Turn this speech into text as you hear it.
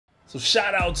So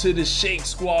shout out to the Shake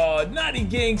Squad, Naughty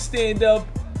Gang stand up,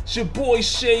 it's your boy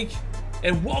Shake,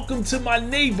 and welcome to my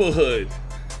neighborhood.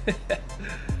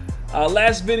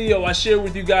 Last video I shared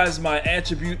with you guys my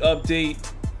attribute update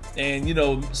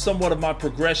and somewhat of my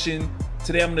progression.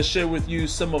 Today I'm going to share with you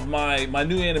some of my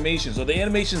new animations, or the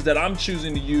animations that I'm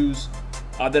choosing to use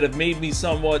that have made me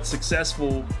somewhat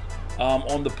successful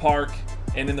on the park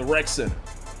and in the rec center.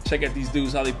 Check out these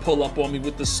dudes, how they pull up on me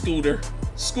with the scooter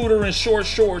and short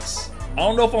shorts. I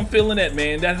don't know if I'm feeling that,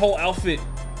 man. That whole outfit,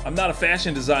 I'm not a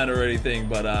fashion designer or anything,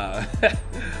 but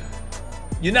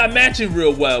you're not matching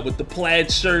real well with the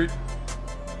plaid shirt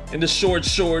and the short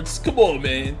shorts. Come on,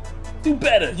 man. Do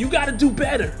better. You gotta do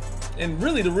better. And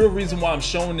really the real reason why I'm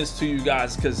showing this to you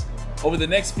guys, because over the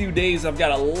next few days I've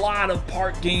got a lot of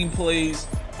park gameplays.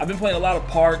 I've been playing a lot of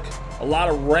park, a lot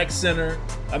of rec center.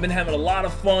 I've been having a lot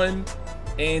of fun,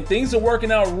 and things are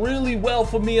working out really well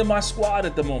for me and my squad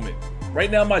at the moment.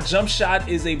 Right now my jump shot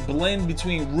is a blend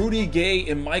between Rudy Gay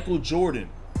and Michael Jordan.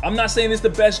 I'm not saying it's the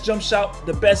best jump shot,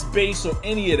 the best base, or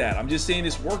any of that. I'm just saying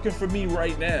it's working for me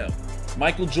right now.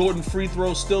 Michael Jordan free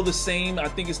throw still the same. I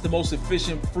think it's the most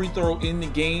efficient free throw in the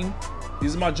game.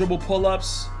 These are my dribble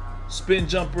pull-ups, spin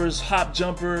jumpers, hop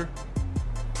jumper.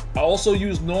 I also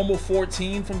use normal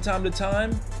 14 from time to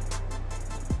time.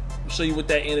 I'll show you what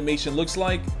that animation looks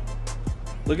like.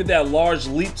 Look at that large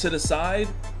leap to the side.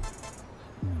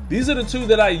 These are the two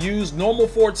that I use, normal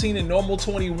 14 and normal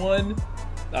 21.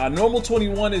 Normal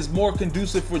 21 is more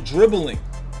conducive for dribbling,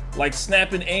 like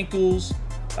snapping ankles,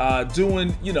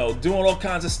 doing all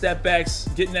kinds of step backs,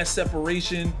 getting that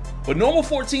separation. But normal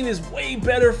 14 is way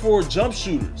better for jump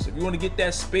shooters. If you want to get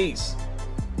that space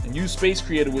and use Space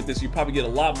Creator with this, you probably get a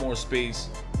lot more space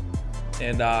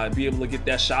and be able to get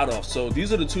that shot off. So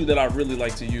these are the two that I really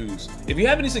like to use. If you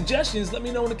have any suggestions, let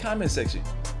me know in the comment section.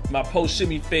 My post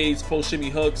shimmy fades, post shimmy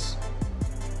hooks.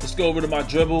 Let's go over to my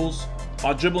dribbles.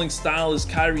 My dribbling style is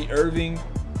Kyrie Irving.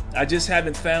 I just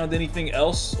haven't found anything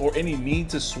else or any need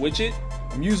to switch it.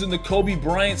 I'm using the Kobe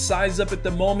Bryant size up at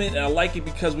the moment, and I like it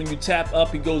because when you tap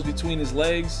up, he goes between his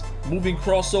legs. Moving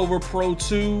crossover, Pro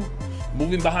 2.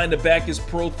 Moving behind the back is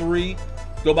Pro 3.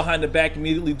 Go behind the back,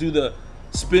 immediately do the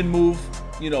spin move,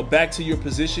 back to your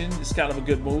position. It's kind of a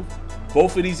good move.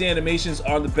 Both of these animations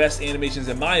are the best animations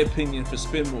in my opinion for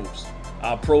spin moves.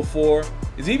 Pro 4.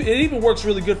 It even works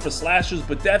really good for slashers,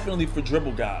 but definitely for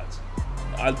dribble guys.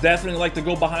 I definitely like to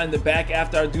go behind the back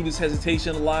after I do this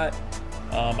hesitation a lot.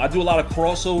 I do a lot of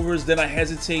crossovers, then I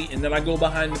hesitate, and then I go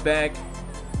behind the back.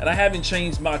 And I haven't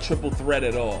changed my triple threat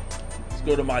at all. Let's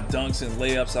go to my dunks and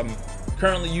layups. I'm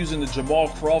currently using the Jamal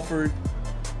Crawford.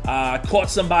 I caught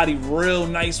somebody real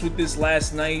nice with this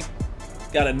last night.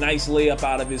 Got a nice layup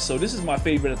out of it. So this is my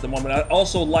favorite at the moment. I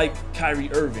also like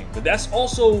Kyrie Irving, but that's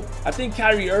also, I think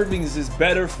Kyrie Irving's is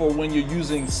better for when you're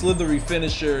using slithery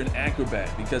finisher and acrobat,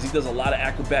 because he does a lot of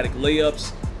acrobatic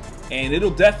layups, and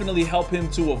it'll definitely help him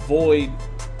to avoid,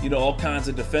 all kinds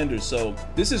of defenders. So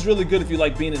this is really good if you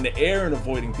like being in the air and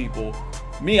avoiding people.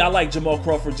 Me, I like Jamal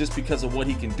Crawford just because of what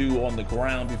he can do on the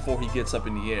ground before he gets up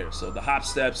in the air. So the hop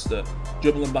steps, the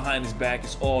dribbling behind his back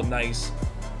is all nice.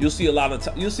 You'll see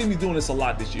you'll see me doing this a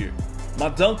lot this year. My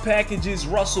dunk packages,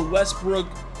 Russell Westbrook,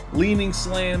 leaning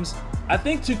slams. I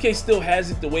think 2K still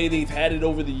has it the way they've had it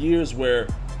over the years, where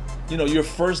your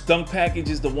first dunk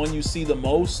package is the one you see the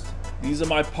most. These are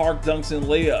my park dunks and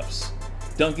layups.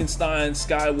 Dunkenstein,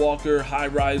 Skywalker, High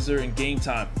Riser, and Game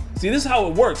Time. See, this is how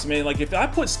it works, man. Like, if I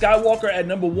put Skywalker at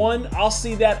number 1, I'll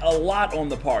see that a lot on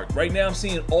the park. Right now I'm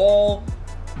seeing all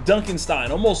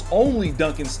Dunkenstein, almost only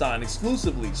Dunkenstein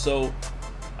exclusively. So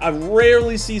I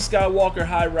rarely see Skywalker,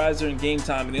 High Riser, and Game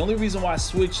Time, and the only reason why I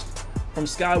switched from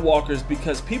Skywalker is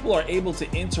because people are able to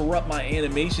interrupt my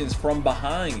animations from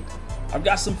behind. I've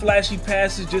got some flashy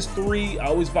passes, just 3. I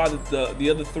always buy the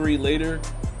other 3 later.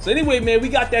 So anyway, man, we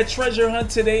got that treasure hunt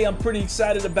today. I'm pretty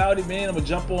excited about it, man. I'm gonna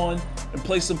jump on and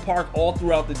play some park all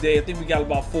throughout the day. I think we got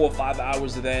about 4 or 5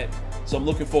 hours of that, so I'm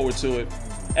looking forward to it.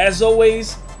 As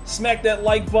always, smack that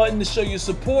like button to show your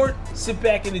support. Sit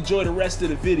back and enjoy the rest of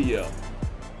the video.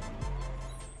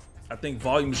 I think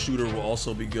volume shooter will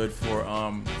also be good for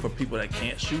people that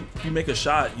can't shoot. If you make a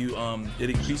shot, it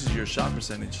increases your shot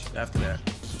percentage after that.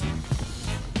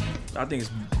 I think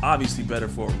it's obviously better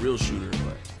for a real shooter,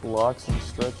 but locks and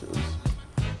stretches.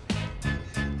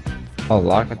 I'll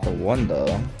lock at the 1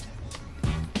 though.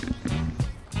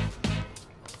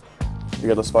 You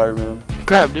got the Spider-Man.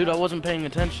 Crap, dude, I wasn't paying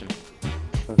attention.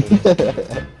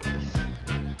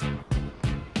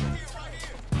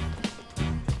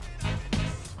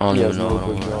 I don't even know what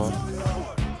I'm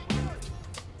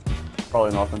Probably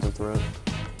an offensive threat.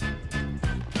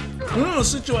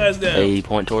 Sit your ass down. Hey,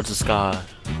 point towards the sky.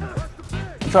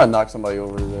 trying to knock somebody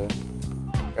over today.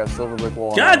 Got silver brick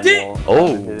wall. God damn!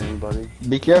 Oh. Hit anybody.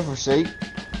 Be careful, Shake.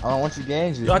 I don't want you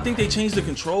gangs. Yo, I think they changed the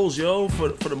controls, yo, for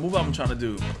the move I'm trying to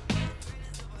do.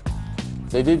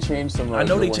 They did change some. I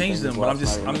know they good changed them, things but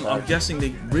last night in the I'm patch. guessing they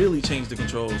really changed the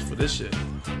controls for this shit.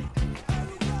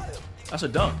 That's a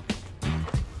dunk.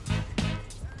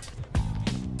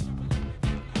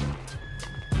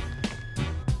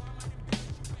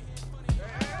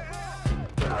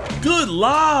 Good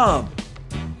lob.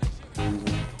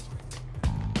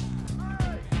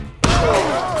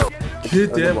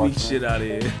 Get that weak shit out of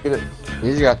here. Get it.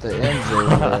 He's got the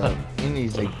MJ. He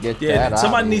needs to get Yeah, that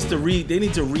somebody out. needs to they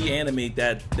need to reanimate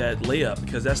that layup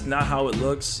because that's not how it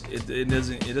looks. It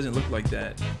doesn't look like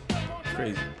that. It's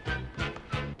crazy.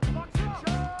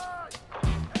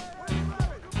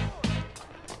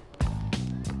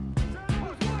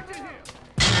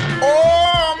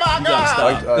 Oh my You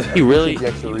gotta God! stop. He really, appreciate the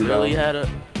extra he really rebound. had a.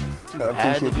 I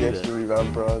had to appreciate do the that. extra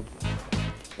rebound, bro.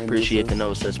 Appreciate the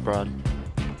no assist, prod.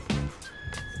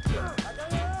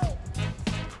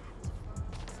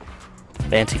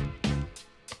 Fancy.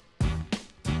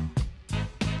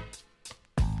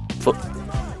 Foot.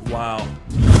 Wow.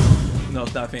 No,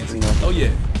 it's not fancy. No. Oh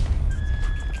yeah.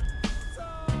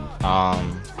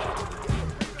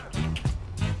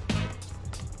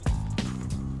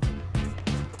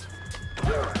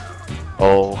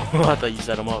 Oh, I thought you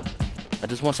set him up. I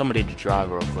just want somebody to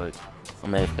drive real quick.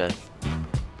 I'm AFK.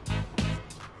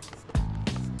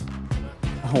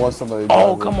 I want somebody. To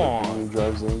Oh, drive come in on. when he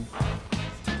drives in.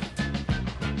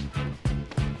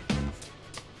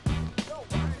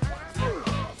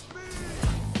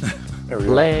 There we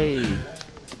go. Play.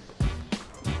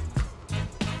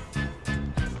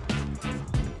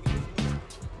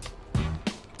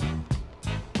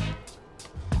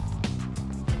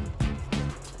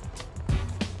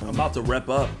 I'm about to rep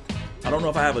up. I don't know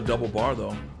if I have a double bar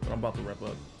though, but I'm about to rep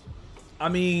up. I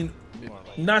mean,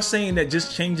 not saying that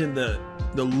just changing the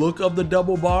look of the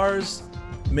double bars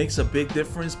makes a big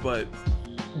difference, but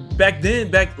back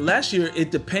last year,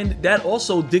 it depended. That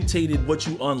also dictated what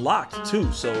you unlocked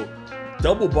too. So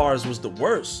double bars was the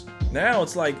worst. Now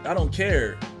it's like I don't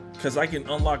care because I can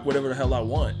unlock whatever the hell I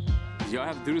want. Do y'all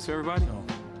have to do this for everybody?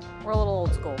 We're a little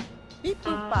old school. Beep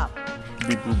boop bop.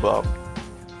 Beep boop bop.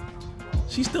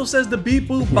 She still says the beep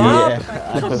boop bop.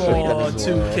 Yeah, Come I just like that on, as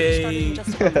well. 2K.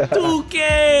 Just for you.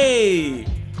 2K.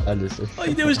 I just. All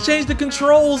you did was change the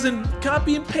controls and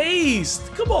copy and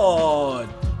paste. Come on.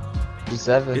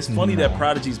 7. It's funny that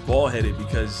Prodigy's bald headed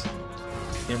because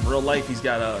in real life he's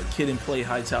got a kid and play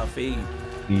high top fade.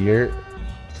 You're.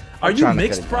 Are I'm you trying to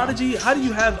mixed, cut it Prodigy?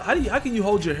 How can you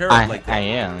hold your hair up like that? I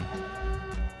am.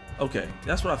 Okay,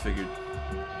 that's what I figured.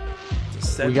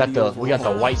 We got the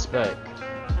overall. white speck.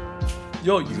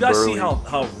 Yo, you guys see Burly.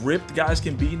 how ripped guys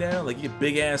can be now? Like you get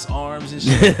big ass arms and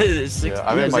shit. It's six. Yeah,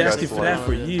 I I mean, was my guy's asking for that for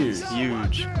flying. years. It's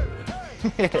huge.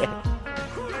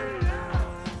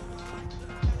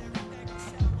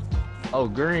 Oh,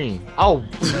 green. Oh,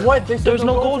 what? They said There's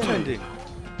no goaltending.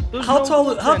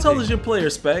 goaltending. How tall is your player,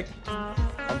 Spec?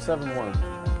 I'm 7'1".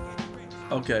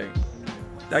 Okay.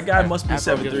 That guy must be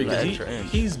Afro gives 7'3" him an because extra inch.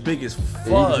 he's big as Yeah,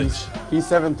 fudge. he's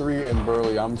 7'3" and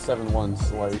burly. I'm 7'1"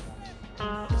 slight.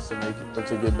 Just to make it,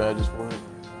 to get badges for it.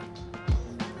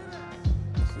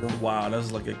 Let's go. Wow, that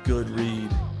was like a good read.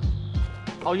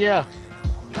 Oh yeah.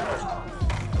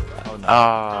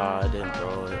 Ah, I didn't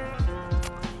throw it.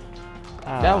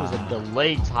 That was a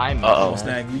delayed timing. Uh-oh. Oh,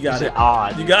 Snag, you got You it. said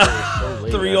odd. You got So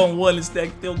late. 3-on-1 and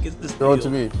Snag still gets the steal. Throw it to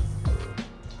me.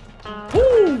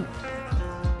 Woo!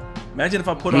 Imagine if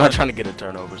I put I'm on not a trying to get a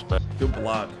turnovers, but good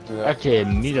block. Yeah. Okay,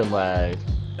 need a lag.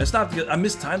 It's not because I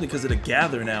mistimed it because of the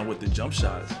gather now with the jump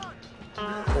shots.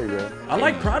 There you go. I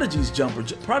like Prodigy's jumper.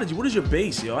 Prodigy, what is your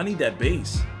base, yo? I need that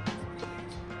base.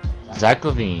 Zach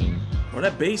Levine. Or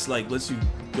that base like lets you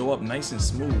go up nice and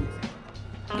smooth.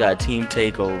 got team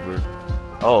takeover.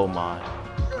 Oh my.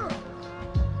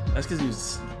 That's because he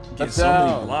was getting That's so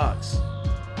many down. blocks.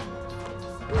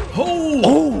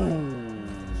 Oh!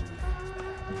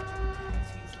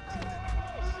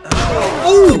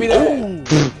 Give me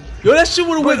that. Yo, that shit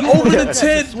would have went over the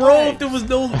tent, bro. If there was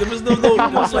no, there was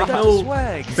like no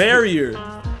barrier.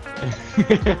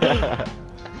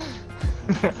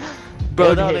 Bro,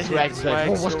 Yo, no, hit they swag hit swag. swag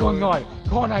Oh, what's sword. going on?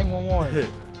 Call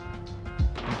 911.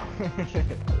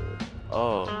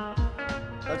 Oh.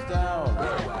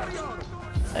 Touchdown.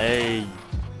 Hey.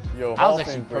 Yo, That Hall was of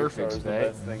Fame actually break perfect, star is the Spec.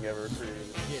 best thing ever created.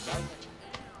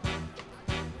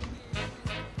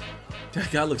 That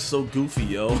guy looks so goofy,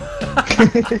 yo.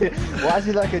 Why is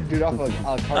he like a dude off a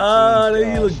cartoon? Ah,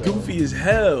 he look goofy as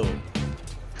hell.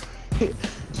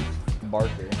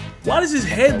 Barker. Why does his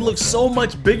head look so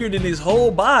much bigger than his whole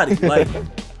body? Like,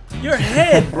 your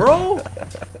head, bro.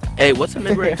 Hey, what's a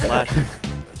mid-range flash?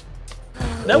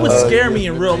 That would scare me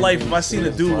in real life if I seen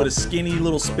a dude with a skinny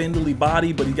little spindly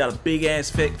body, but he got a big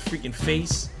ass freaking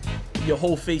face. Your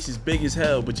whole face is big as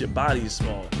hell, but your body is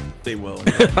small. They will.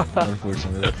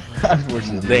 Unfortunately.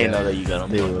 Unfortunately. They know that you got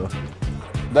them. They will.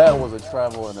 That was a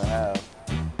travel and a half.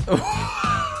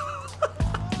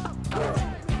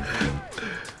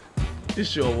 It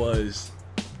sure was.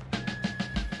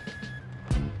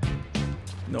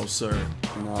 No, sir.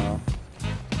 Nah.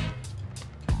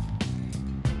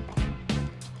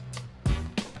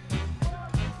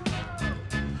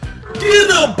 Get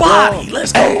a body!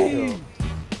 Let's go!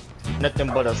 Nothing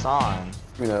but a sign.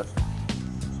 Give me that.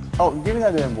 Oh, give me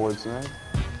that damn board, man.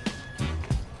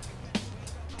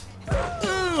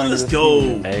 Let's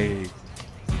go! Hey.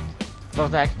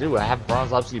 Nothing I can do. I have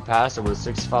bronze obviously passer with a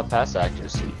 65 pass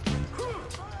accuracy.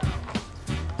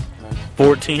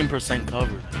 14%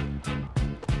 covered.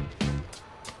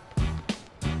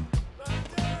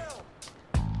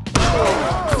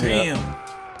 Damn.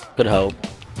 Could help.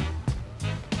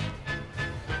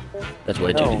 That's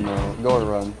way too Oh deep. no. Go and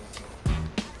run.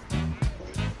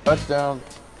 Touchdown.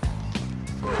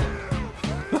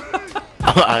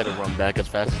 I had to run back as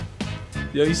fast.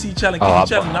 Yo, you see, trying to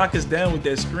knock us down with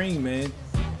that screen, man.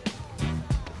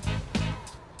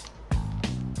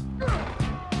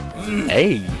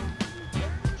 Hey.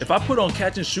 If I put on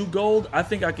catch and shoot gold, I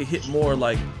think I could hit more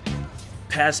like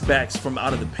pass backs from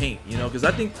out of the paint, you know? Because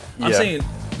I think, I'm saying,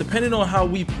 depending on how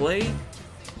we play,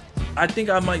 I think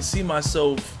I might see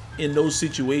myself in those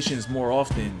situations more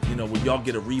often, you know, where y'all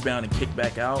get a rebound and kick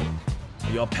back out,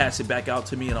 or y'all pass it back out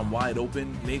to me and I'm wide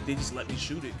open. They just let me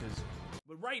shoot it.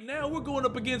 But right now, we're going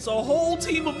up against a whole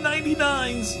team of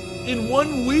 99s in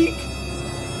 1 week.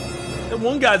 And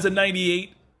one guy's a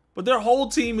 98. But their whole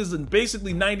team is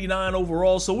basically 99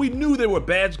 overall, so we knew they were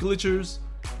badge glitchers.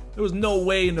 There was no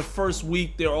way in the first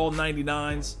week they're all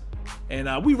 99s. And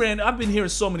I've been hearing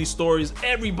so many stories.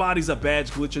 Everybody's a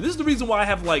badge glitcher. This is the reason why I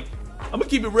have, like, I'm gonna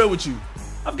keep it real with you.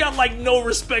 I've got like no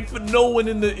respect for no one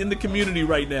in the community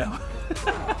right now.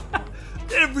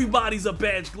 Everybody's a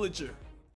badge glitcher.